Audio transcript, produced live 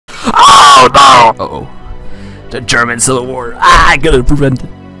Uh-oh. The German Civil War. I gotta prevent it.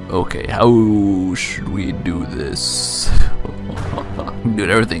 Okay, how should we do this? Dude,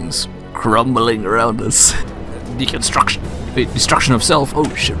 everything's crumbling around us. Deconstruction. Wait, destruction of self. Oh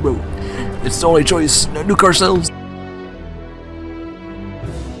shit, bro. It's the only choice. Nuke ourselves.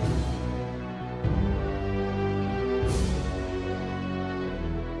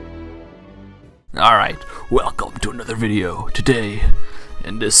 Alright, welcome to another video. Today,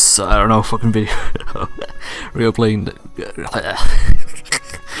 in this, I don't know, fucking video, we're playing the,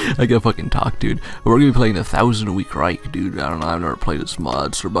 I gotta fucking talk, dude. We're gonna be playing the 1,000 Week Reich, dude. I don't know, I've never played this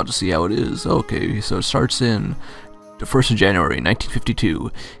mod, so we're about to see how it is. Okay, so it starts in the 1st of January,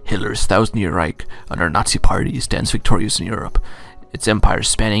 1952. Hitler's 1,000-year Reich under Nazi party stands victorious in Europe. Its empire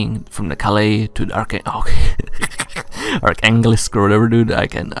spanning from the Calais to the Arkhangelsk or whatever, dude.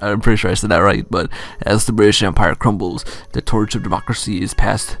 I'm pretty sure I said that right. But as the British Empire crumbles, the torch of democracy is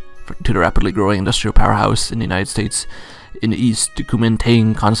passed to the rapidly growing industrial powerhouse in the United States. In the east, the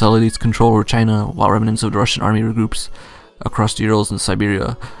Kuomintang consolidates control over China, while remnants of the Russian army regroups across the Urals and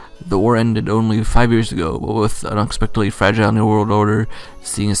Siberia. The war ended only 5 years ago, but with an unexpectedly fragile new world order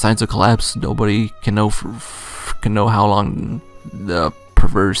seeing signs of collapse, nobody can know how long the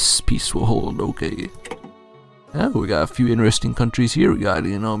perverse peace will hold. Okay. Oh, we got a few interesting countries here. We got,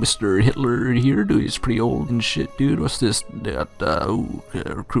 you know, Mr. Hitler here, dude. He's pretty old and shit, dude. What's this? They got,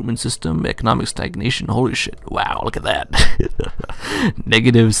 recruitment system, economic stagnation. Holy shit. Wow, look at that.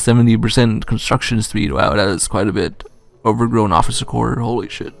 Negative 70% construction speed. Wow, that is quite a bit. Overgrown officer corps. Holy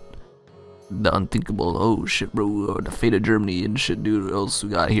shit. The unthinkable. Oh shit, bro. The fate of Germany and shit, dude. What else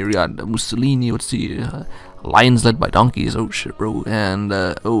we got here? We got Mussolini. What's the lions led by donkeys? Oh shit, bro. And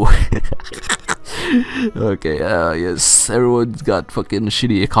okay, yes, everyone's got fucking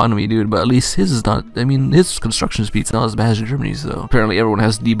shitty economy, dude, but at least his is not, I mean, his construction speed's not as bad as Germany's, though. Apparently everyone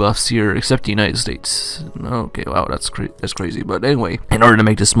has debuffs here except the United States. Okay, wow, that's crazy. But anyway, in order to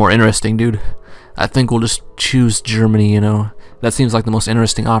make this more interesting, dude, I think we'll just choose Germany, you know. That seems like the most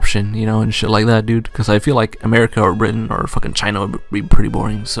interesting option, you know, and shit like that, dude, because I feel like America or Britain or fucking China would be pretty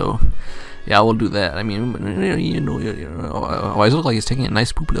boring, so yeah, we'll do that. I mean, you know, I look like he's taking a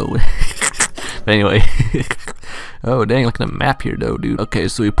nice poop, though. But anyway, oh dang, look at the map here though, dude. Okay,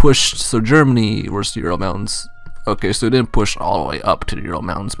 so we pushed, so Germany, where's the Ural Mountains? Okay, so we didn't push all the way up to the Ural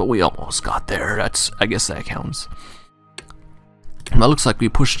Mountains, but we almost got there. I guess that counts. That looks like we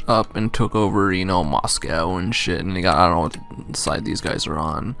pushed up and took over, you know, Moscow and shit, and they got, I don't know what side these guys are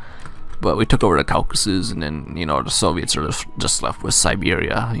on, but we took over the Caucasus, and then, you know, the Soviets are just left with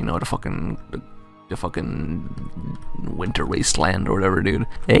Siberia, you know, the fucking winter wasteland or whatever, dude.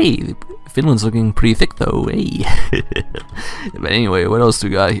 Hey, Finland's looking pretty thick though. Hey. But anyway, what else do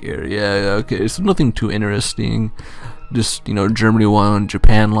we got here? Yeah, okay, so nothing too interesting. Just, you know, Germany won,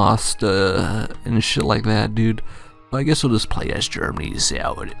 Japan lost, and shit like that, dude. I guess we'll just play as Germany, see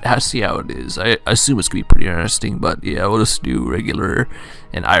how it is. I assume it's gonna be pretty interesting, but yeah, we'll just do regular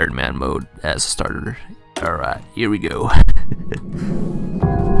and Iron Man mode as a starter. Alright, here we go.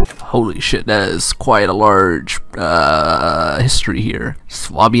 Holy shit, that is quite a large history here.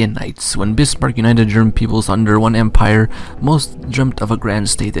 Swabian Nights. When Bismarck united German peoples under one empire, most dreamt of a grand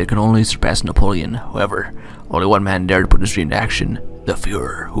state that could only surpass Napoleon. However, only one man dared to put his dream to action. The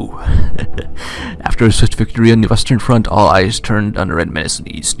Fuhrer, who, after a swift victory on the Western Front, all eyes turned on the Red Menace in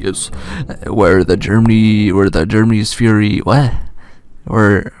the East. Yes, where the Germany's fury. What?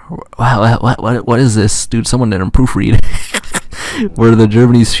 What is this, dude? Someone didn't proofread. Where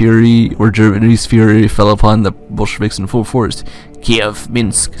Germany's fury fell upon the Bolsheviks in full force, Kiev,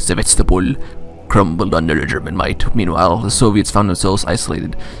 Minsk, Sevastopol crumbled under the German might. Meanwhile, the Soviets found themselves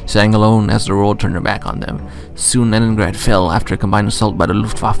isolated, standing alone as the world turned their back on them. Soon Leningrad fell after a combined assault by the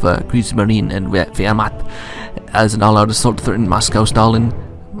Luftwaffe, Kriegsmarine, and Wehrmacht. As an all-out assault threatened Moscow, Stalin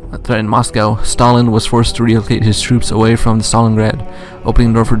was forced to relocate his troops away from Stalingrad, opening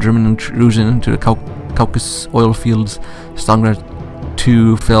the door for German intrusion into the Caucasus oil fields. Stalingrad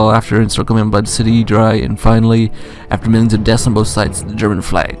too fell after encirclement by the city dry, and finally, after millions of deaths on both sides, the German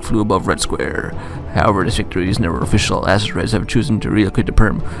flag flew above Red Square. However, this victory is never official, as the Reds have chosen to relocate to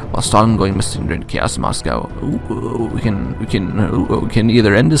Perm, while Stalin going missing during the chaos in Moscow. We can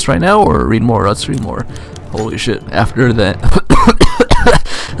either end this right now or read more. Let's read more. Holy shit! After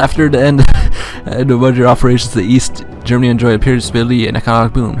the end of major operations to the east, Germany enjoyed a period of stability and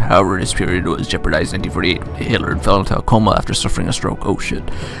economic boom. However, this period was jeopardized in 1948. Hitler fell into a coma after suffering a stroke. Oh shit.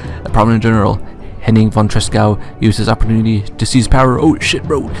 A prominent general, Henning von Tresckow used his opportunity to seize power. Oh shit,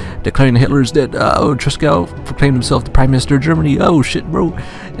 bro. Declaring Hitler is dead. Tresckow proclaimed himself the Prime Minister of Germany. Oh shit, bro.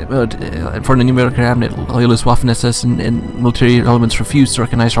 For the new military cabinet, loyalist Waffen-SS and military elements refused to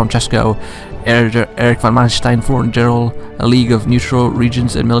recognize von Tresckow. Erich von Manstein formed General a League of Neutral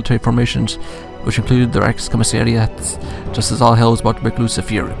Regions and Military Formations, which included the Reichskommissariat. Just as all hell was about to break loose, a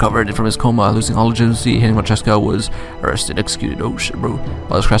fear recovered from his coma, losing all legitimacy. Henning von Tresckow was arrested, executed. Oh shit, bro.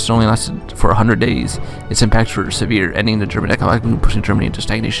 While this crisis only lasted for 100 days, its impacts were severe, ending the German economic boom, pushing Germany into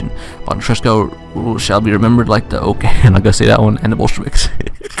stagnation. Von Tresckow shall be remembered like the, okay, I'm not gonna say that one, and the Bolsheviks.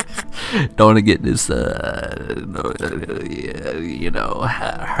 Don't want to get this, you know,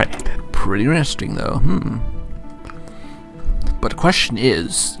 pretty interesting though. But the question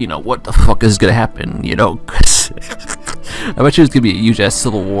is, you know, what the fuck is gonna happen, you know, 'cause I bet you it's gonna be a huge ass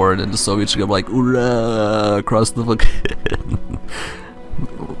civil war and then the Soviets are gonna be like, "Oorah," across the fucking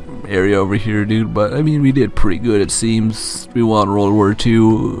area over here, dude. But I mean, we did pretty good, it seems. We won World War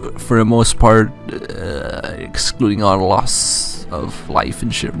II for the most part, excluding all loss of life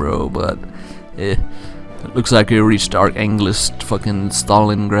and shit, bro. But it looks like we reached Archangellist fucking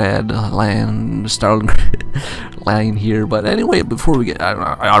Stalingrad line here. But anyway, before we get, I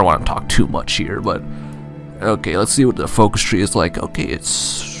don't want to talk too much here, but okay, let's see what the focus tree is like. Okay,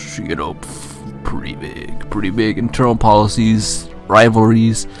 it's, you know, pretty big internal policies,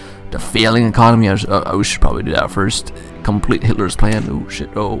 rivalries, the failing economy. We should probably do that first. Complete Hitler's plan. Oh shit.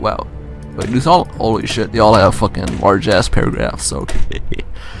 Oh wow. Wait, these all, holy shit, they all have fucking large ass paragraphs. Okay.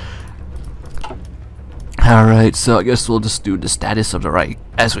 Alright, so I guess we'll just do the status of the Reich.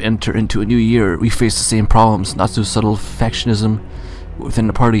 As we enter into a new year, we face the same problems, not so subtle factionism within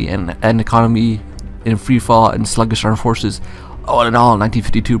the party and an economy in free fall and sluggish armed forces. All in all,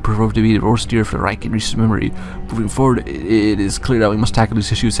 1952 proved to be the worst year for the Reich in recent memory. Moving forward, it is clear that we must tackle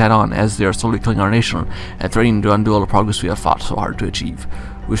these issues head on, as they are slowly killing our nation and threatening to undo all the progress we have fought so hard to achieve.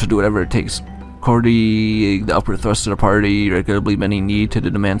 We shall do whatever it takes. According the upward thrust of the party, regularly bending knee to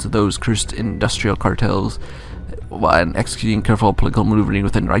the demands of those cursed industrial cartels, while executing careful political maneuvering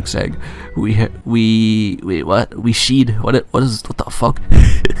within ENDSIEG. Wait, what? What the fuck?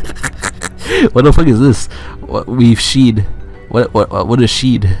 What the fuck is this? We've sheed. What is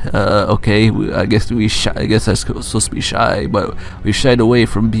sheed? Okay, I guess that's supposed to be shy, but we shied away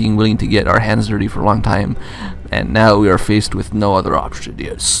from being willing to get our hands dirty for a long time, and now we are faced with no other option.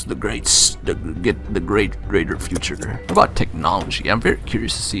 Yes, the greater future. What about technology? I'm very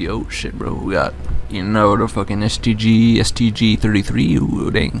curious to see. Oh shit, bro, we got, you know, the fucking STG 33.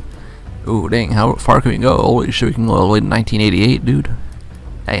 Oh dang, how far can we go? Holy shit, we can go all the way to 1988, dude.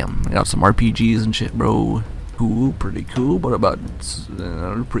 Damn, we got some RPGs and shit, bro. Cool, pretty cool. What about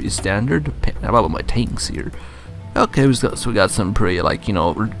pretty standard? How about my tanks here? Okay, we got some pretty, like, you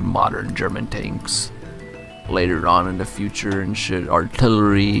know, modern German tanks later on in the future and shit.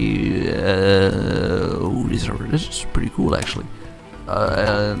 Artillery. This is pretty cool actually.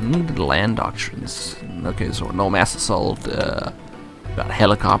 Land doctrines. Okay, so no mass assault. Got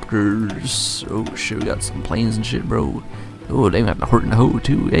helicopters. Oh shit, we got some planes and shit, bro. Oh, they got the Hort and the Ho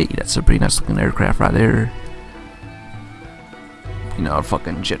too. Hey, that's a pretty nice looking aircraft right there. You know,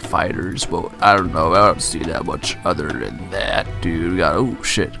 fucking jet fighters, but I don't know, I don't see that much other than that, dude. We got, oh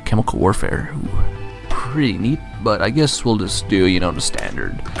shit, chemical warfare. Ooh, pretty neat, but I guess we'll just do, you know, the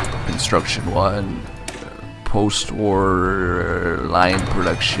standard construction one, post-war line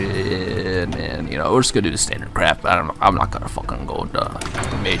production, and, you know, we're just gonna do the standard crap. I don't know, I'm not gonna fucking go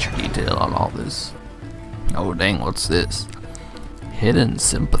into major detail on all this. Oh dang, what's this? Hidden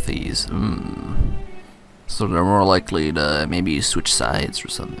sympathies. So they're more likely to maybe switch sides or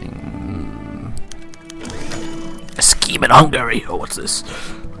something. A scheme in Hungary. Oh, what's this?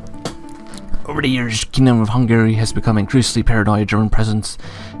 Over the years, the Kingdom of Hungary has become increasingly paranoid German presence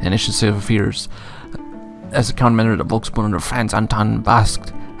and initiative affairs. As a countermeasure, the Volksbund of Franz Anton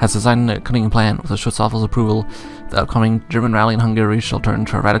Basque has designed a cunning plan. With the Schutzwaffel's approval, the upcoming German rally in Hungary shall turn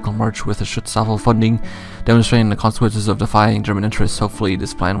to a radical march with the Schutzwaffel funding, demonstrating the consequences of defying German interests. Hopefully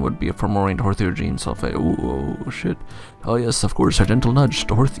this plan would be a promoting the Horthy regime. So oh shit. Oh yes, of course, our gentle nudge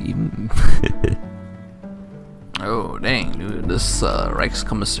to Horthy. Oh dang, dude, this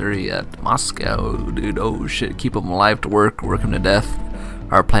Reichskommissary at Moscow, dude. Oh shit, keep them alive to work them to death.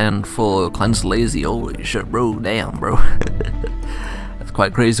 Our plan full cleanse lazy. Holy shit, bro. Damn, bro. That's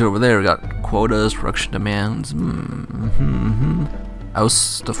quite crazy over there. We got quotas, production demands.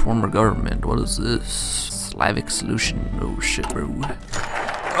 Oust the former government. What is this? Slavic solution. Oh shit, bro.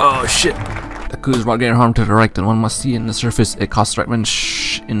 Oh shit. The coup has brought greater harm to the Reich than one must see. In the surface, it costs Reichman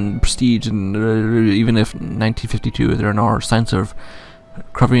in prestige, and even if in 1952 there are no signs of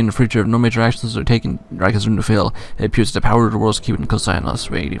Covering the future of no major actions are taken, Reich is doomed to fail. It appears that the power of the world is keeping close eye on us,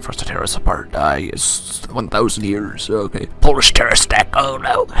 waiting for us to tear us apart. Yes, 1,000 years. Okay. Polish terrorist attack. Oh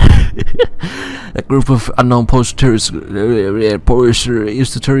no. That group of unknown Polish terrorists, Polish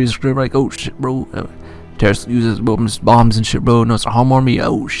terrorists, like, oh shit, bro. Terrorists uses bombs and shit, bro. No, it's a home army.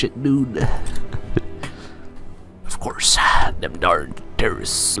 Oh shit, dude. Of course, them darn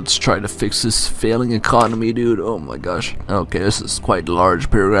terrorists. Let's try to fix this failing economy, dude. Oh my gosh. Okay, this is quite a large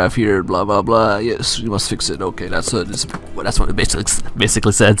paragraph here. Blah blah blah. Yes, you must fix it. Okay, that's what it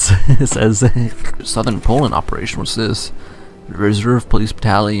basically says. It says Southern Poland operation. What's this? Reserve Police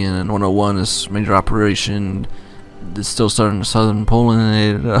Battalion 101 is major operation. It's still starting in Southern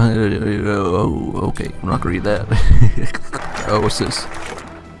Poland. Oh, okay. I'm not gonna read that. Oh, what's this?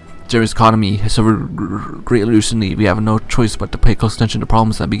 Germany's economy has suffered greatly recently. We have no choice but to pay close attention to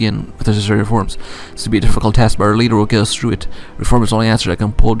problems that begin with necessary reforms. This will be a difficult task, but our leader will get us through it. Reform is the only answer that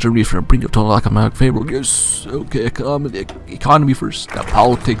can pull Germany from the brink of total economic failure. Yes, okay, economy first. Now,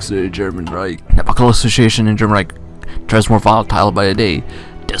 politics, German Reich. The political situation in German Reich turns more volatile by the day.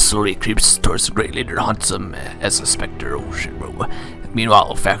 Death slowly creeps towards the great leader, haunts him as a specter. Oh shit, bro.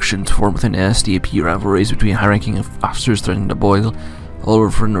 Meanwhile, factions form within the NSDAP. Rivalries between high-ranking officers threatening to boil all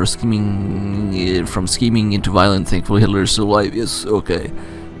over from scheming into violence. Thankfully, Hitler is still alive. Yes, okay.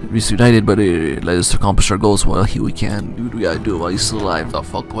 We're united, but let us accomplish our goals while we can. Dude, we gotta do it while he's still alive. The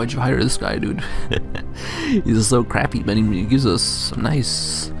fuck? Why'd you hire this guy, dude? He's so crappy, man. He gives us some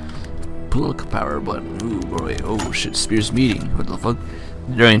nice political power, but ooh, boy, oh shit, Speer's meeting. What the fuck?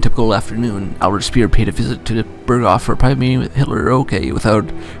 During a typical afternoon, Albert Speer paid a visit to the Berghof for a private meeting with Hitler. Okay, without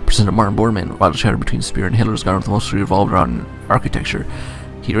President Martin Bormann. While the chatter between Speer and Hitler's garden mostly revolved around architecture,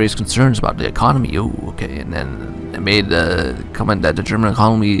 he raised concerns about the economy. Oh, okay, and then made the comment that the German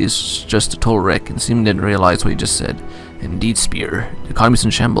economy is just a total wreck, and seemed didn't realize what he just said. Indeed, Speer, the economy's in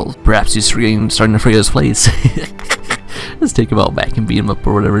shambles. Perhaps he's starting to forget his place. Let's take him out back and beat him up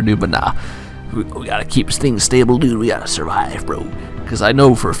or whatever, dude. But nah, we gotta keep things stable, dude. We gotta survive, bro. Because I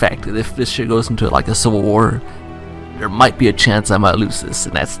know for a fact that if this shit goes into like a civil war, there might be a chance I might lose this,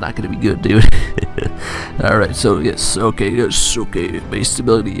 and that's not gonna be good, dude. Alright, so yes, okay, base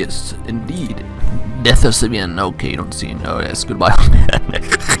stability, yes, indeed. Death of civilian, okay, don't see, no, yes, goodbye.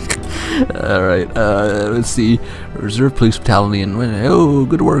 Alright, let's see, Reserve Police Battalion, oh,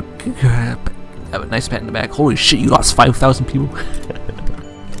 good work. Have a nice pat in the back. Holy shit, you lost 5,000 people.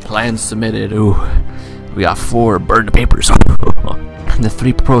 Plans submitted, ooh. We got 4, burn the papers. The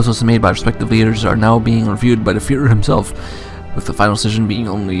 3 proposals made by respective leaders are now being reviewed by the Führer himself, with the final decision being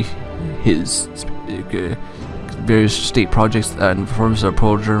only his. Various state projects and reforms are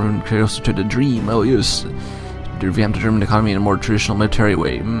pro-German, closer to the dream. Oh yes, to revamp the German economy in a more traditional military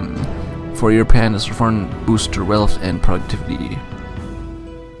way. 4-year plan is reform boost their wealth and productivity.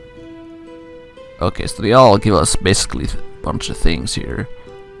 Okay, so they all give us basically a bunch of things here,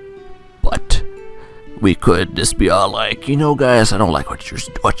 but we could just be all like, you know, guys, I don't like what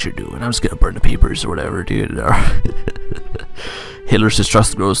you're doing. I'm just gonna burn the papers or whatever, dude. Hitler's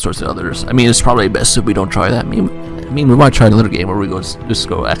distrust grows towards the others. I mean, it's probably best if we don't try that. I mean, we might try another game where we just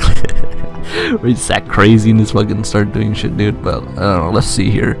go act, we just act crazy and just fucking start doing shit, dude. But I don't know. Let's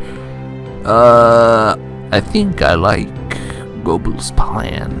see here. I think I like Goebbels'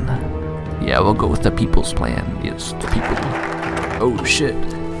 plan. Yeah, we'll go with the people's plan. Yes, the people. Oh shit,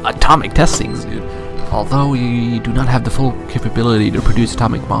 atomic testings, dude. Although we do not have the full capability to produce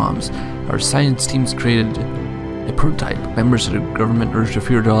atomic bombs, our science teams created a prototype. Members of the government urged the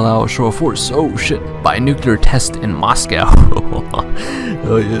Führer to allow a show of force. Oh shit! By a nuclear test in Moscow.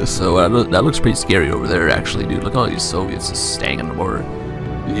 Oh yeah, so that looks pretty scary over there, actually, dude. Look at all these Soviets just staying on the border.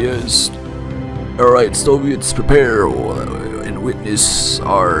 Yes. Alright, Soviets, prepare and witness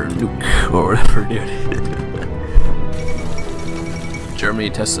our nuke or whatever, dude. Germany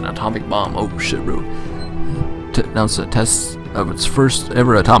tests an atomic bomb. Oh shit, bro. Announced a test of its first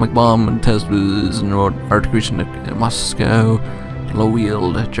ever atomic bomb, and test was in Arctic region in Moscow. Low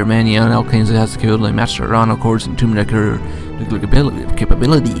yield. Germania now claims it has the capability to match Iran accords and 2 nuclear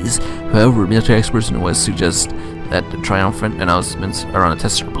capabilities. However, military experts in the West suggest that the triumphant announcements around the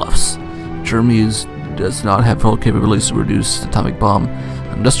tests are bluffs. Germany does not have full capabilities to reduce the atomic bomb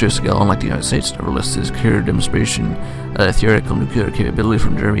on industrial scale, unlike the United States. Nevertheless, this clear demonstration of a theoretical nuclear capability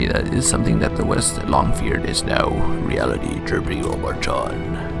from Germany that is something that the West had long feared is now reality. Germany will march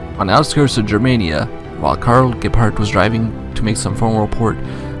on. On the outskirts of Germania, while Karl Gebhardt was driving to make some formal report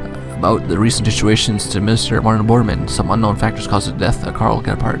about the recent situations to Minister Martin Bormann, some unknown factors caused the death of Karl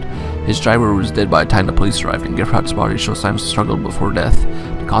Gebhardt. His driver was dead by the time the police arrived, and Gebhardt's body showed signs of struggle before death.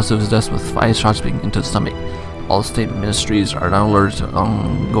 The cause of his death was 5 shots being into the stomach. All state ministries are now alert to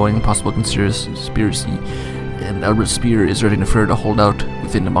ongoing possible conspiracy, and Albert Speer is ready to fear to hold out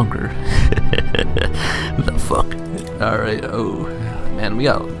within the bunker. What the fuck? Alright, oh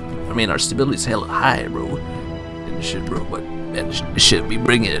man, our stability's hella high, bro. And shit, bro, but man, shit, we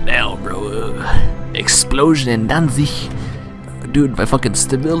bringing it down, bro. Explosion in Danzig. Dude, my fucking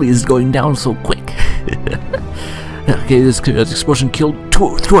stability is going down so quick. Okay, this explosion killed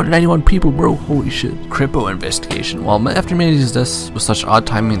 291 people, bro. Holy shit. Crypto investigation. Well, after Mandy's death with such odd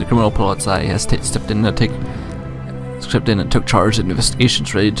timing, the criminal polizei has stepped in and took charge of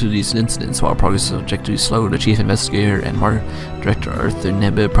investigations related to these incidents. While progress is objectively slow, the chief investigator and director Arthur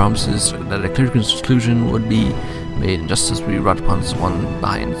Nebbe promises that a clear conclusion would be made just as we wrought upon one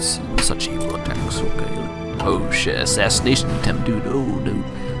behind such evil attacks. Okay. Oh shit, assassination attempt, dude. Oh, dude.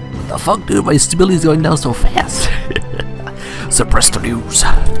 What the fuck, dude? My stability's going down so fast. Suppress the news.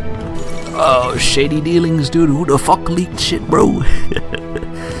 Oh, shady dealings, dude. Who the fuck leaked shit, bro?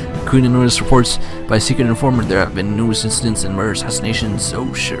 Queen and notice reports by secret informant there have been numerous incidents and murder assassinations.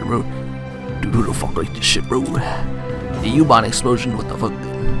 Oh shit, bro. Dude, who the fuck leaked this shit, bro? The U-bomb explosion, what the fuck?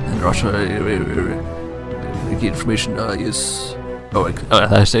 And Russia, the information is...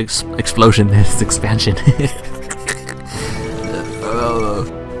 I said explosion, it's expansion.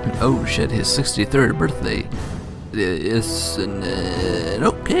 Oh shit, his 63rd birthday is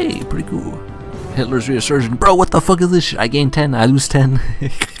okay, pretty cool. Hitler's resurgence. Bro, what the fuck is this shit? I gain 10, I lose 10.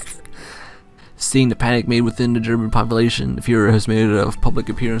 Seeing the panic made within the German population, the Führer has made a public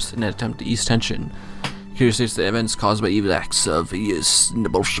appearance in an attempt to ease tension. Here states the events caused by evil acts of the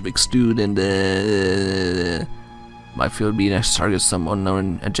Bolsheviks, dude, and my field be next target some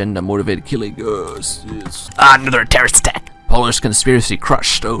unknown agenda motivated killing. Another terrorist attack. Polish conspiracy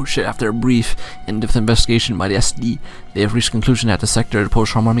crushed. Oh shit, after a brief in-depth investigation by the SD, they have reached conclusion that the sector, the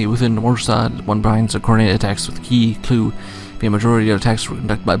Polish army within Warsaw, one behind the coordinated attacks with key clue. The majority of attacks were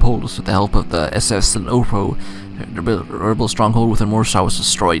conducted by Poles with the help of the SS and OPRO. The rebel stronghold within Warsaw was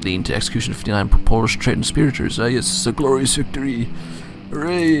destroyed, leading to execution of 59 Polish traitor conspirators. Yes, it's a glorious victory.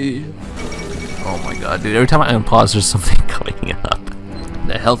 Hooray! Oh my god, dude, every time I unpause there's something coming up.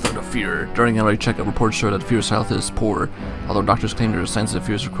 The health of the Führer. During a checkup, reports show that the Führer's health is poor, although doctors claim there are signs that the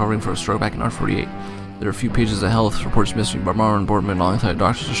Führer is recovering from a stroke back in R48. There are a few pages of health reports missing by Marlon Boardman alongside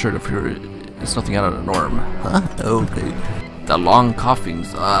doctors assure the Führer is nothing out of the norm. Huh? Okay. The long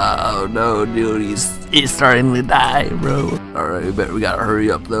coughings. Oh no, dude, he's starting to die, bro. Alright, we gotta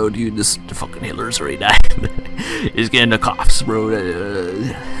hurry up though, dude. The fucking Hitler's already died. He's getting the coughs, bro.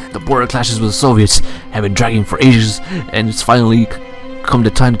 The border clashes with the Soviets have been dragging for ages, and it's finally come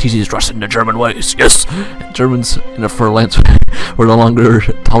the time to teach these Russians the German ways. Yes! Germans in the fur lands will no longer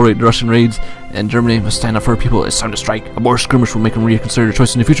tolerate the Russian raids, and Germany must stand up for her people. It's time to strike. A more skirmish will make them reconsider their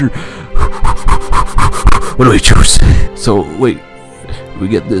choice in the future. What do we choose? So, wait. We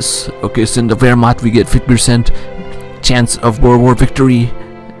get this. Okay, send the Wehrmacht, we get 50% chance of World War victory.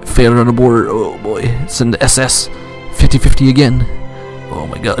 Failure on the border. Oh boy. Send the SS. 50-50 again. Oh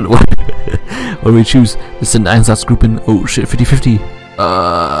my god. What do we choose? Send the Einsatzgruppen. Oh shit, 50-50.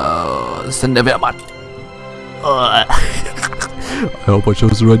 Send the Wehrmacht. I hope I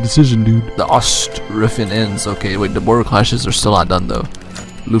chose the right decision, dude. The Ostriffen ends. Okay, wait, the border clashes are still not done though.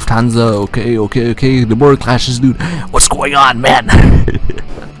 Lufthansa, okay. The border clashes, dude. What's going on, man?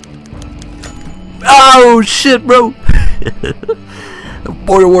 Oh shit, bro.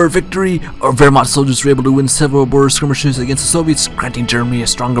 Border war victory. Our Wehrmacht soldiers were able to win several border skirmishes against the Soviets, granting Germany a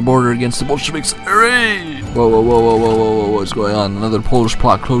stronger border against the Bolsheviks. Hooray! Whoa, what's going on? Another Polish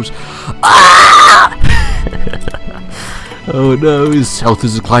plot close. Ah! Oh no, his health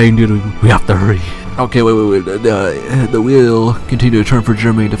is declining, dude. We have to hurry. Okay, wait. The wheel continue to turn for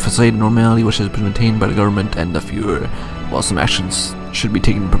Germany to facilitate normality, which has been maintained by the government and the Führer. While some actions should be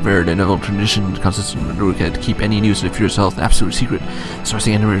taken to prepare the inevitable transition consistent with the to keep any news of the Führer's health absolute secret,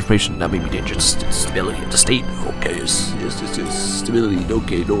 sourcing any information that may be dangerous to the stability of the state. Okay, yes, stability.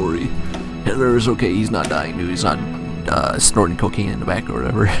 Okay, don't worry. Hitler is okay. He's not dying, dude. He's not snorting cocaine in the back or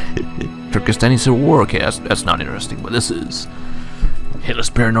whatever. Turkestani Civil War. Okay, that's not interesting, but this is. Hitler's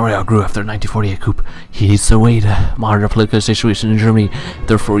paranoia grew after the 1948 coup. He needs to wait to monitor the political situation in Germany.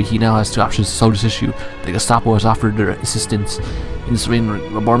 Therefore, he now has two options to solve this issue. The Gestapo has offered their assistance in Spain.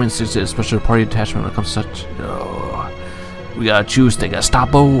 Bormann states a special party attachment when it comes to such. We gotta choose the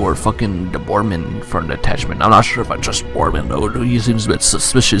Gestapo or fucking the Bormann for the attachment. I'm not sure if I trust Bormann though. He seems a bit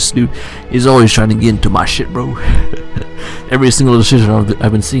suspicious, dude. He's always trying to get into my shit, bro. Every single decision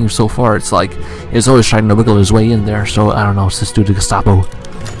I've been seeing so far, it's like he's always trying to wiggle his way in there. So I don't know. It's this dude, the Gestapo.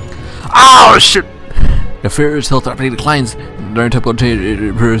 Oh shit! The Führer's health rapidly declines. During typical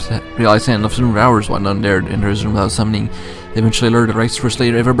realized and left the room for hours while none dared enter his room without summoning. They eventually alerted the Reich's first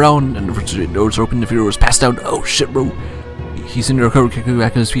lady Eva Braun, and the doors were open. The Führer was passed out. Oh shit, bro. He seemed to recover quickly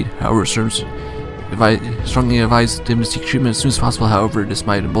back on his feet. However, strongly advised him to seek treatment as soon as possible. However, this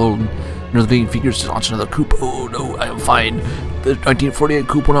might embolden another leading figures to launch another coup. Oh no, I am fine. The 1948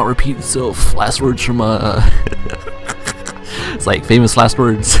 coup will not repeat itself. Last words from it's like famous last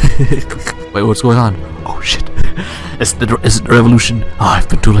words. Wait, what's going on? Oh shit. Is it the revolution? Oh, I've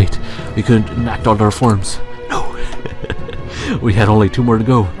been too late. We couldn't enact all the reforms. No. We had only 2 more to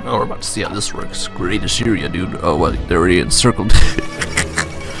go. Oh, we're about to see how this works. Great Assyria, dude. Oh, well, they're already encircled.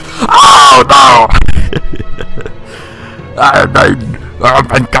 Oh no! I'm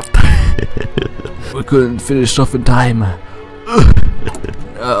handcuffed. We couldn't finish stuff in time.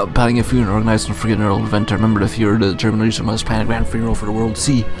 Planning a funeral organized and forget an old event to remember the Führer. The German leadership must plan a grand funeral for the world to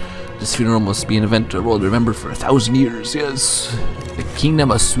see. This funeral must be an event the world remembered for 1,000 years. Yes. The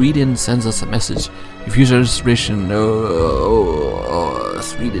Kingdom of Sweden sends us a message. Refuse our restoration.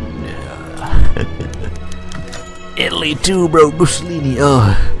 Sweden. Italy too, bro. Mussolini.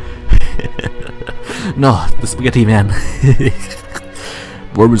 Oh. No, the spaghetti man.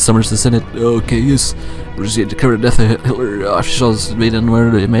 Bormann summons the Senate. Okay, yes. Russia declared the death of Hitler. Officials made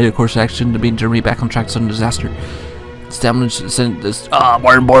unaware they made a course of action to bring Germany back on track to sudden disaster. Established the Senate. This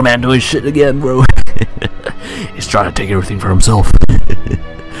Martin Bormann doing shit again, bro. He's trying to take everything for himself.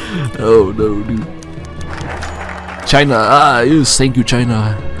 Oh no, dude. China. Yes, thank you,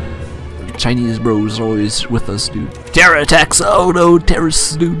 China. Chinese bros are always with us, dude. Terror attacks. Oh no,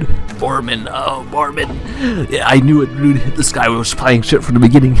 terrorists, dude. Bormann. Oh, Bormann. Yeah, I knew it, dude. This guy was playing shit from the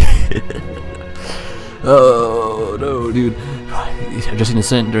beginning. Oh no, dude. Addressing the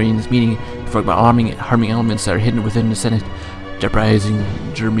Senate during this meeting, spoke about harming elements that are hidden within the Senate, jeopardizing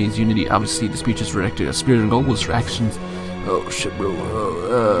Germany's unity. Obviously, the speeches were directed at spirit and goals for actions. Oh shit, bro.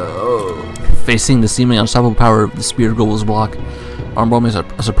 Facing the seemingly unstoppable power of the Spear Goals bloc, Bormann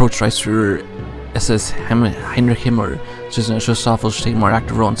has approached Reichsführer SS Heinrich Himmler, suggesting that Schutzstaffel should take a more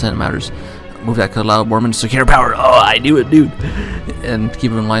active role in Senate matters. A move that could allow Bormann to secure power. Oh, I knew it, dude. And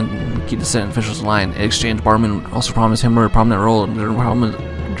keep him in line, keep the Senate officials in line. In exchange, Bormann also promised Himmler a prominent role in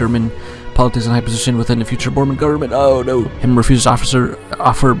German politics and high position within the future Bormann government. Oh no. Himmler refused to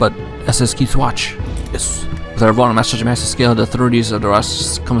offer, but SS keeps watch. Yes. With our revolt on such a massive scale, the authorities of the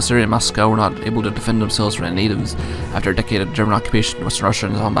Ross Commissariat in Moscow were not able to defend themselves from the natives. After a decade of German occupation, Western Russia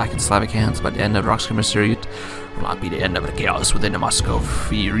is on back in Slavic hands. But the end of the Ross Commissariat will not be the end of the chaos within the Moscow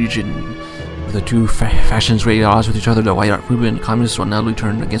Free region. With the two factions great at odds with each other, the White Art movement and communists will now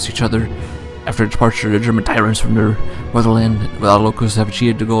turn against each other. After the departure of the German tyrants from their motherland, without locals have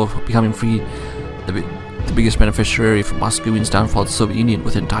achieved the goal of becoming free, the biggest beneficiary from Moscow's downfall of the Soviet Union,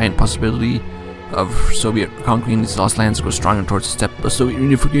 with entire possibility of Soviet conquering these lost lands, goes stronger towards the step of Soviet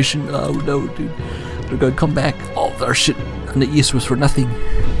unification. Oh no, dude. They're gonna come back. All of our shit in the east was for nothing.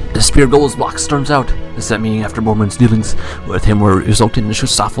 The Spear Goals bloc storms out. This that meeting after Bormann's dealings with him were resulting in the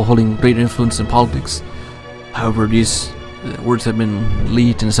Schutzstaffel holding greater influence in politics. However, these words have been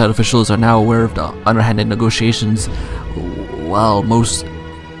leaked, and the Senate officials are now aware of the underhanded negotiations. While most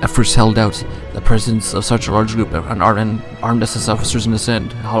efforts held out, the presence of such a large group of armed SS officers in the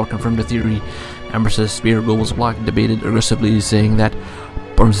Senate, Hall confirmed the theory. Members of the Spear Goals bloc debated aggressively, saying that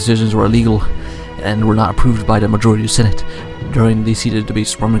Bormann's decisions were illegal and were not approved by the majority of the Senate. During these heated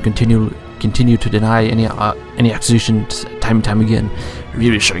debates, Bormann continued to deny any accusations time and time again,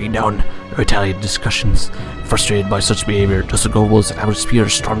 repeatedly shutting down retaliated discussions. Frustrated by such behavior, the Goebbels and Albert Speer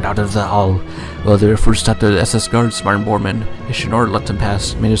stormed out of the hall. While they were first at the SS guards, Martin Bormann issued an order to let them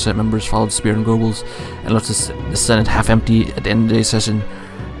pass. Many Senate members followed Speer and Goebbels and left the Senate half empty at the end of the day's session.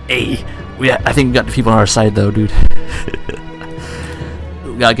 Hey, I think we got the people on our side though, dude.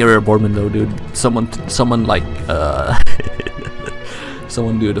 We gotta get rid of Bormann though, dude. Someone like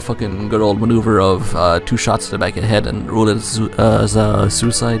someone do the fucking good old maneuver of 2 shots to the back of the head and rule it as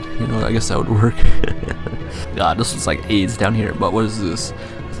suicide. You know, I guess that would work. God, this looks like AIDS down here. But what is this?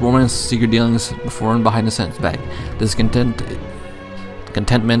 Bormann's secret dealings before and behind the Senate's back.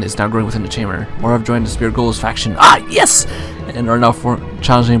 Contentment is now growing within the chamber. More have joined the Spear Goals faction. Ah, yes! And are now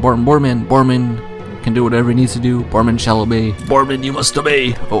challenging Bormann. Bormann can do whatever he needs to do. Bormann shall obey. Bormann, you must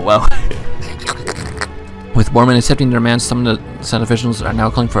obey. Oh, wow. With Bormann accepting their demands, some of the Senate officials are now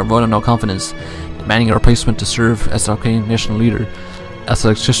calling for a vote of no confidence, demanding a replacement to serve as the Ukrainian national leader. As the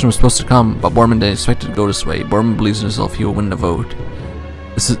election was supposed to come, but Bormann didn't expect it to go this way. Bormann believes in himself he will win the vote.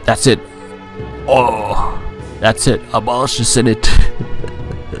 That's it. Oh, that's it. Abolish the Senate.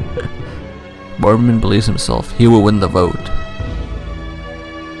 Bormann believes in himself he will win the vote.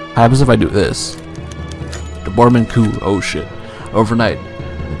 What happens if I do this? The Bormann coup. Oh shit. Overnight,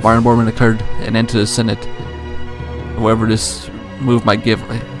 Baron Bormann declared an end to the Senate. However, this move might give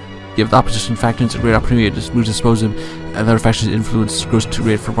the opposition factions a great opportunity to move to dispose of him, and other factions' influence grows too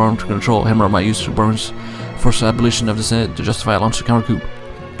great for Bormann to control. Himmler might use Bormann's forced abolition of the Senate to justify a launch of counter coup.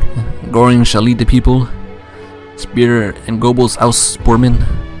 Göring shall lead the people. Speer and Goebbels oust Bormann.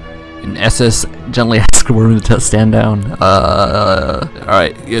 And SS gently ask Bormann to stand down.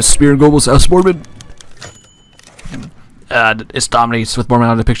 Alright, yes, Speer and Goebbels oust Bormann. It dominates with Bormann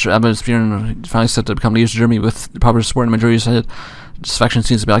out of the picture. Abba Speer finally set to become leaders of Germany with the popular support and majority decided this faction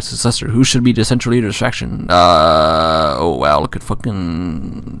seems to be like successor. Who should be the central leader of this faction? Oh wow, look at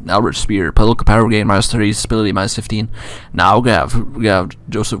fucking Albert Speer. Political power gain -30, stability -15. Now we have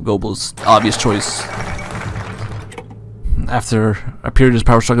Joseph Goebbels, obvious choice. After a period of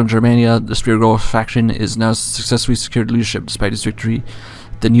power struggle in Germania, the Speer-Goebbels faction is now successfully secured leadership despite its victory.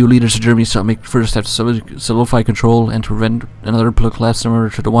 The new leaders of Germany shall make further steps to solidify control and to prevent another political collapse similar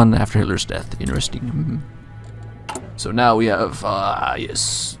to the one after Hitler's death. Interesting. So now we have,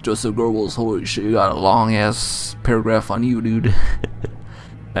 yes, Joseph Goebbels. Holy shit, you got a long ass paragraph on you, dude.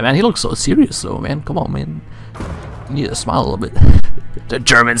 Man, he looks so serious though, man. Come on, man. You need to smile a little bit. The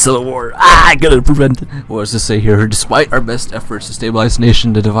German Civil War. I gotta prevent it. What does this say here? Despite our best efforts to stabilize the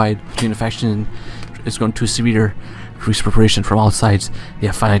nation, the divide between the factions is going too severe. Increased preparation from all sides. They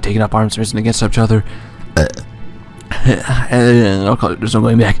have finally taken up arms and risen against each other. There's no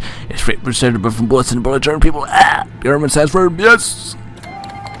going back. It's represented from bullets and bullet German people. Government stands firm. Yes.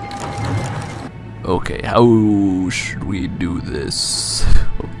 Okay, how should we do this?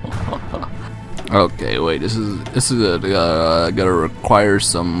 Okay, wait. This is gonna require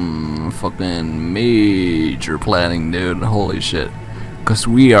some fucking major planning, dude. Holy shit. Because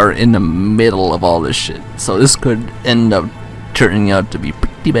we are in the middle of all this shit, so this could end up turning out to be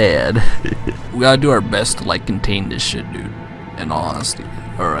pretty bad. We gotta do our best to like contain this shit, dude, in all honesty.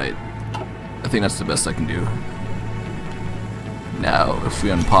 Alright, I think that's the best I can do. Now if we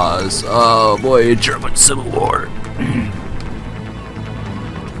unpause, oh boy, German Civil War.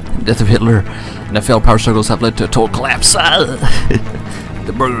 Death of Hitler and the failed power struggles have led to a total collapse.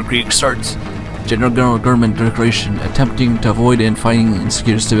 The Burger Krieg starts. General government declaration attempting to avoid and fighting and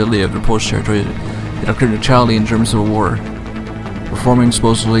secure the stability of the Polish territory. It occurred neutrality in German Civil War. Performing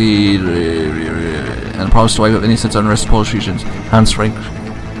supposedly and promised to wipe out any sense of unrest in Polish regions. Hans Frank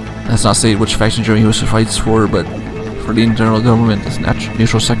has not stated which faction Germany wishes to fight for, but for the general government is a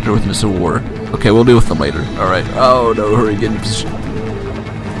neutral sector within the Civil War. Okay, we'll deal with them later. Alright. Oh no, hurry, get in position.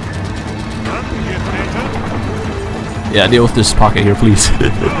 Yeah, deal with this pocket here, please.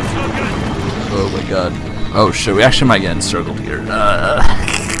 Oh my god. Oh shit, we actually might get encircled here.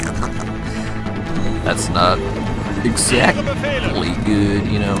 That's not exactly good,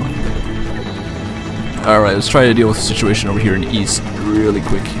 you know. Alright, let's try to deal with the situation over here in the east really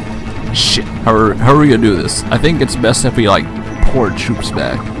quick. Shit. How are we gonna do this? I think it's best if we like pour troops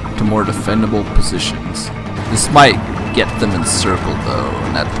back to more defendable positions. This might get them encircled though,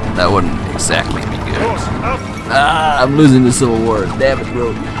 and that wouldn't exactly be good. I'm losing the Civil War. Damn it,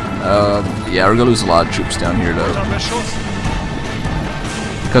 bro. Yeah, we're gonna lose a lot of troops down here though.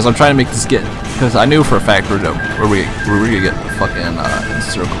 Because I'm trying to make this get. Because I knew for a fact we're gonna get fucking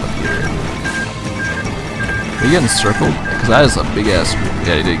encircled up here. Are you getting encircled? Because that is a big ass group.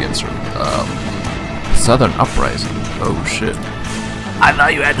 Yeah, he did get encircled. Southern Uprising. Oh shit. I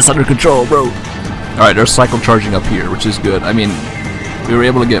thought you had this under control, bro. Alright, they're cycle charging up here, which is good. I mean, we were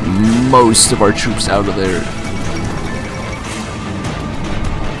able to get most of our troops out of there.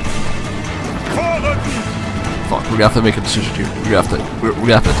 Fuck, we're gonna have to make a decision here. We're gonna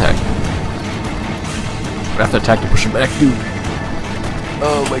have to attack. We're gonna have to attack to push him back, dude.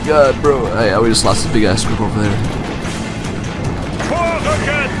 Oh my god, bro. Hey, we just lost a big ass group over there.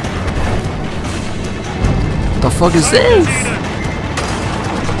 What the fuck is this?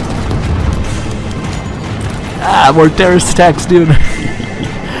 More terrorist attacks, dude.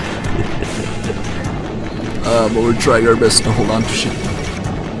 But we're trying our best to hold on to shit.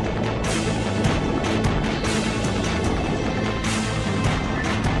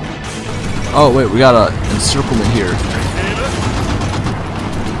 Oh wait, we got a encirclement here.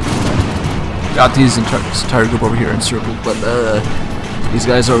 Got these entire group over here encircled, but these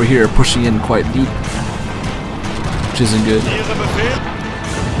guys over here are pushing in quite deep, which isn't good.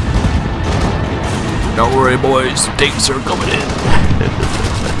 Don't worry, boys. Tanks are coming in.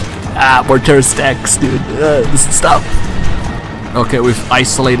 More terrorist attacks, dude. This is stop. Okay, we've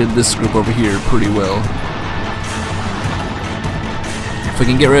isolated this group over here pretty well. If we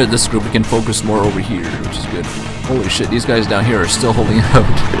can get rid of this group, we can focus more over here, which is good. Holy shit, these guys down here are still holding out.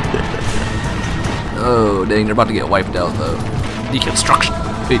 Oh, dang, they're about to get wiped out, though.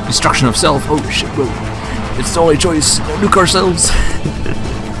 Deconstruction. Wait, destruction of self. Oh, shit, bro. It's the only choice. Don't nuke ourselves.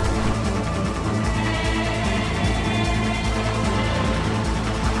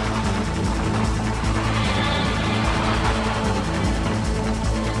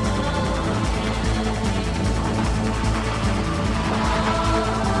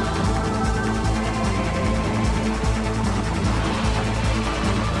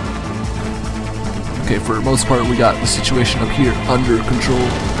 Okay, for the most part, we got the situation up here under control.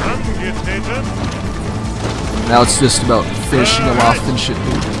 Now it's just about finishing them off and shit,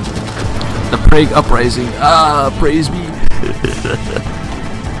 dude. The Prague Uprising. Ah, praise me.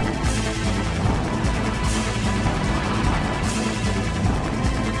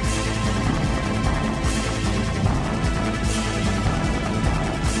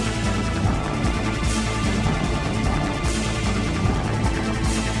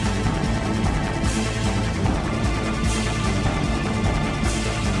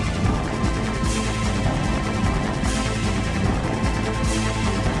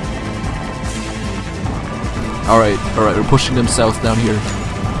 Alright, we're pushing them south down here.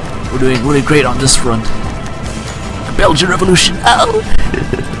 We're doing really great on this front. The Belgian Revolution, ow!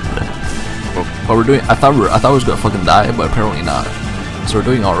 But we're doing, I thought we was gonna fucking die, but apparently not. So we're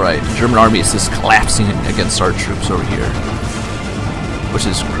doing alright. The German army is just collapsing against our troops over here. Which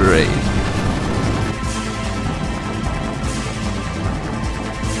is great.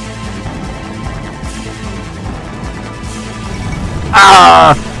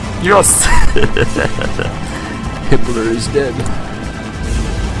 Ah! Yes! Hitler is dead.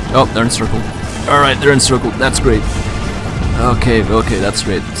 Oh, they're encircled. Alright, they're encircled. That's great. Okay, that's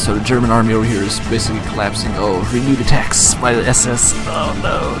great. So the German army over here is basically collapsing. Oh, renewed attacks by the SS. Oh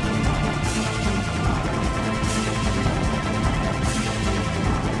no.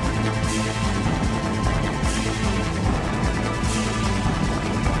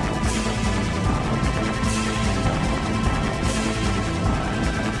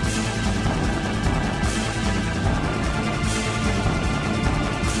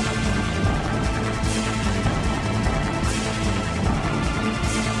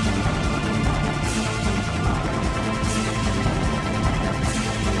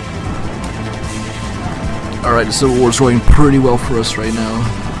 Alright, the Civil War's going pretty well for us right now.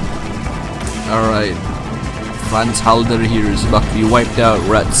 Alright. Franz Halder here is about to be wiped out.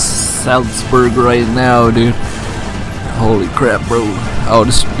 We're at Salzburg right now, dude. Holy crap, bro. Oh,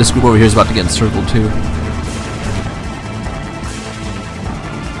 this group over here is about to get encircled too.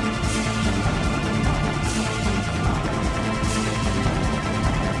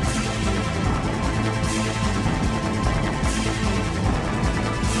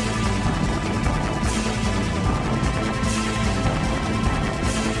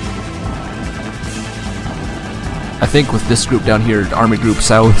 I think with this group down here, the Army Group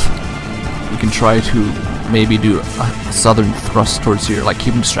South, we can try to maybe do a southern thrust towards here, like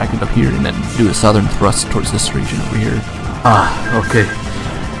keep them distracted up here and then do a southern thrust towards this region over here. Ah, okay.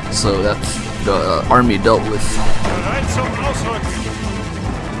 So that's the army dealt with.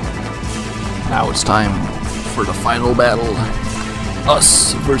 Now it's time for the final battle.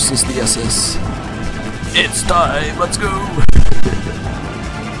 Us versus the SS. It's time, let's go!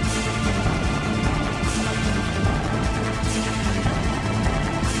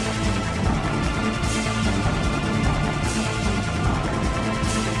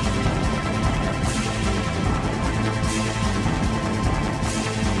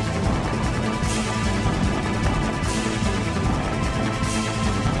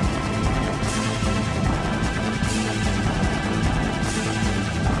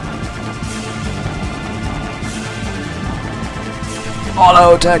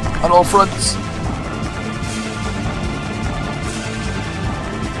 All-out attack on all fronts.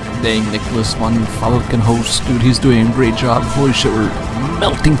 Dang, Nicholas von Falkenhost, dude, he's doing a great job. Holy shit, we're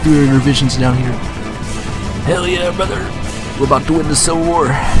melting through their divisions down here. Hell yeah, brother. We're about to win the Civil War.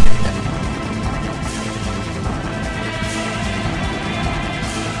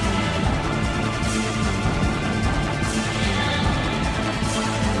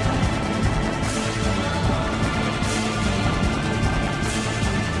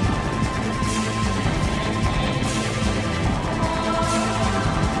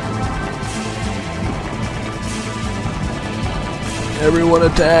 Everyone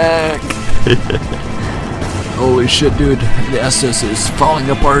attack! Holy shit, dude. The SS is falling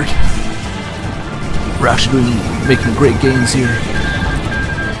apart. We're actually making great gains here.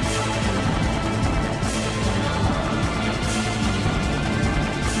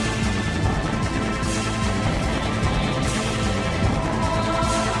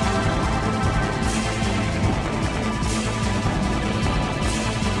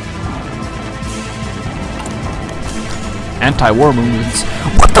 anti-war movements.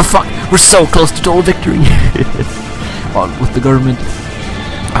 What the fuck? We're so close to total victory. With the government.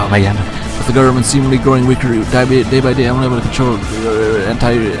 Oh my god. With the government seemingly growing weaker day by day, I'm unable to control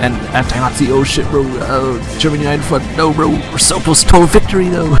anti-Nazi. Oh shit, bro. German United Front. No, bro. We're so close to total victory,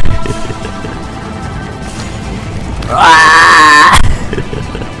 though. Ah!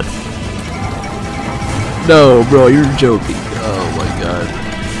 No, bro, you're joking. Oh my god.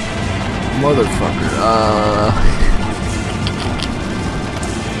 Motherfucker.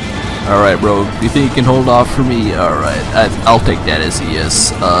 Alright, bro. Do you think you can hold off for me? Alright. I'll take that as a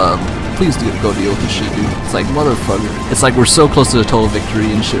yes. Please do go deal with this shit, dude. It's like, motherfucker. It's like we're so close to the total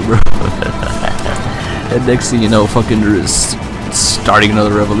victory and shit, bro. And next thing you know, fucking there is starting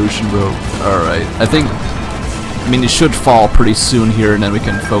another revolution, bro. Alright. I mean, it should fall pretty soon here, and then we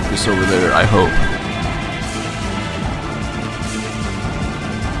can focus over there, I hope.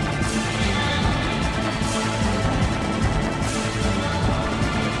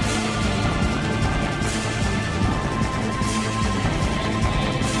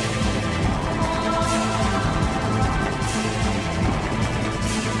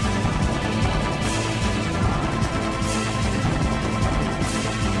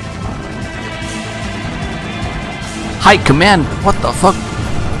 High command, what the fuck?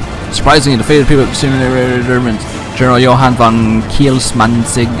 Surprisingly, defeated people of German General Johann von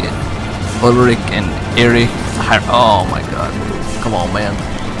Kielsmanzig, Ulrich, and Erich. Oh my god. Come on, man.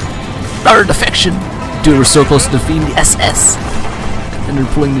 Our defection! Dude, we're so close to defeating the SS! And they're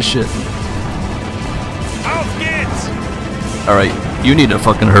pulling the shit. Alright, you need to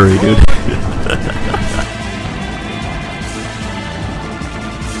fucking hurry, dude.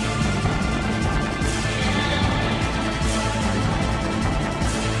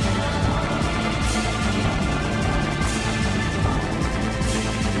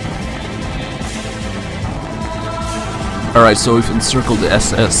 Alright, so we've encircled the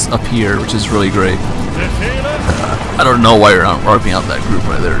SS up here, which is really great. I don't know why you're not marking out that group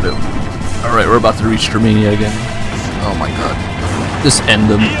right there, dude. Alright, we're about to reach Germania again. Oh my god. Just end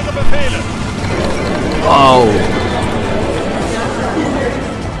them. Oh!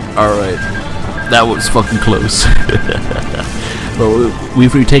 Alright. That was fucking close. But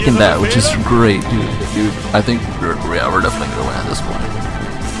we've retaken that, which is great, dude. I think we're definitely gonna win at this point.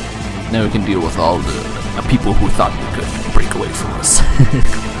 Now we can deal with all the people who thought we could break away from us.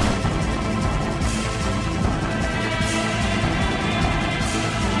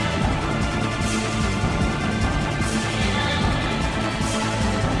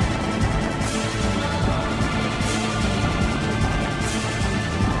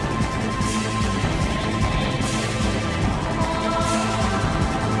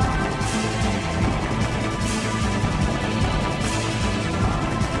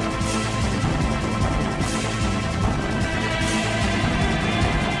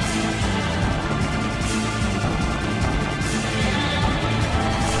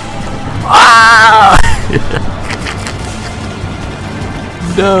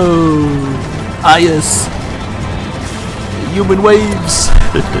 No! Ah yes! Human waves!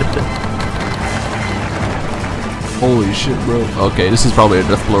 Holy shit, bro. Okay, this is probably a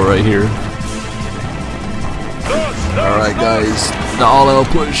death blow right here. Alright guys, the all-out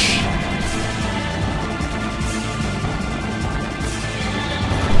push.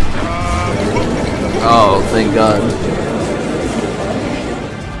 Oh, thank god.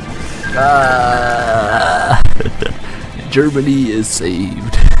 Ah. Germany is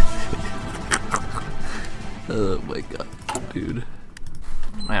saved. Oh my god, dude.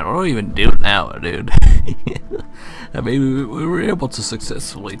 Man, what do we even do now, dude? I mean, we were able to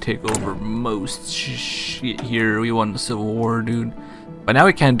successfully take over most shit here. We won the Civil War, dude. But now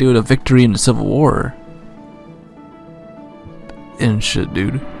we can't do a victory in the Civil War. And shit,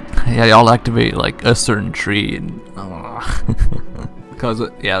 dude. Yeah, y'all activate like a certain tree and because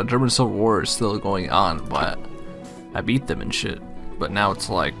yeah, the German Civil War is still going on, but I beat them and shit. But now it's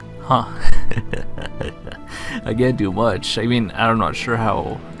like, huh? I can't do much. I mean, I'm not sure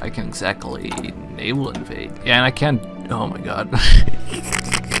how I can exactly naval invade. Yeah, and I can't. Oh my god.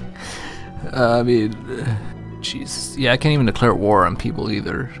 I mean, jeez. Yeah, I can't even declare war on people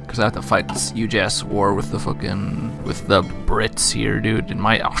either, because I have to fight this huge ass war with the Brits here, dude. And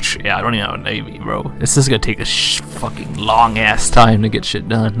yeah, I don't even have a navy, bro. This is gonna take a fucking long ass time to get shit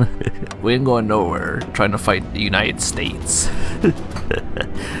done. We ain't going nowhere trying to fight the United States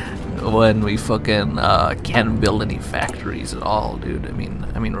when we fucking can't build any factories at all, dude. I mean,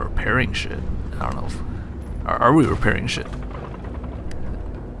 we're repairing shit. I don't know. Are we repairing shit?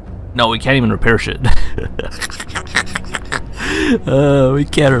 No, we can't even repair shit. We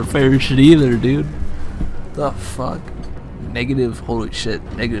can't repair shit either, dude. The fuck? negative, holy shit,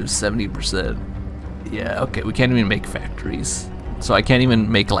 negative 70%. Yeah, okay, we can't even make factories. So I can't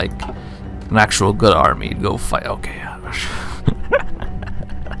even make like an actual good army to go fight. Okay.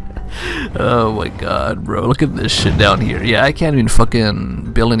 Oh my god, bro, look at this shit down here. Yeah, I can't even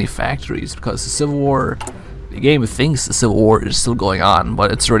fucking build any factories because the Civil War, the game thinks the Civil War is still going on,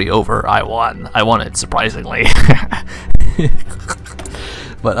 but it's already over. I won it, surprisingly.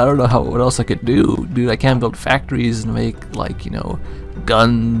 But I don't know what else I could do. Dude, I can't build factories and make, like, you know,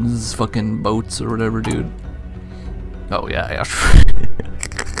 guns, fucking boats or whatever, dude. Oh yeah.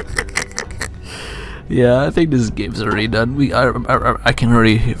 Yeah, I think this game's already done. I can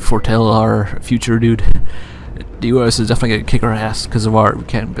already foretell our future, dude. The US is definitely gonna kick our ass because of we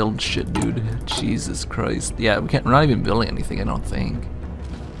can't build shit, dude. Jesus Christ. Yeah, we're not even building anything, I don't think.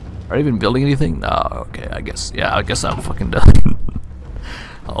 Are you even building anything? No, okay, I guess I'm fucking done.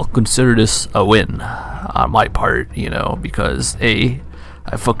 I'll consider this a win on my part, you know, because A,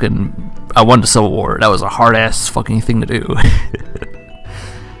 I won the Civil War. That was a hard ass fucking thing to do.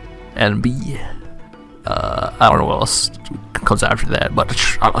 And B, I don't know what else comes after that, but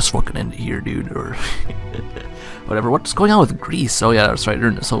let's fucking end it here, dude, or whatever. What's going on with Greece? Oh yeah, that's right,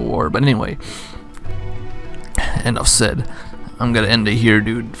 during the Civil War. But anyway, enough said. I'm gonna end it here,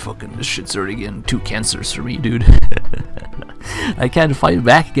 dude. Fucking this shit's already getting 2 cancers for me, dude. I can't fight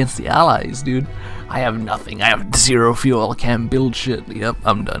back against the Allies, dude. I have nothing. I have 0 fuel. I can't build shit. Yep,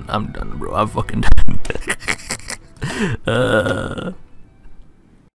 I'm done. I'm done, bro. I'm fucking done.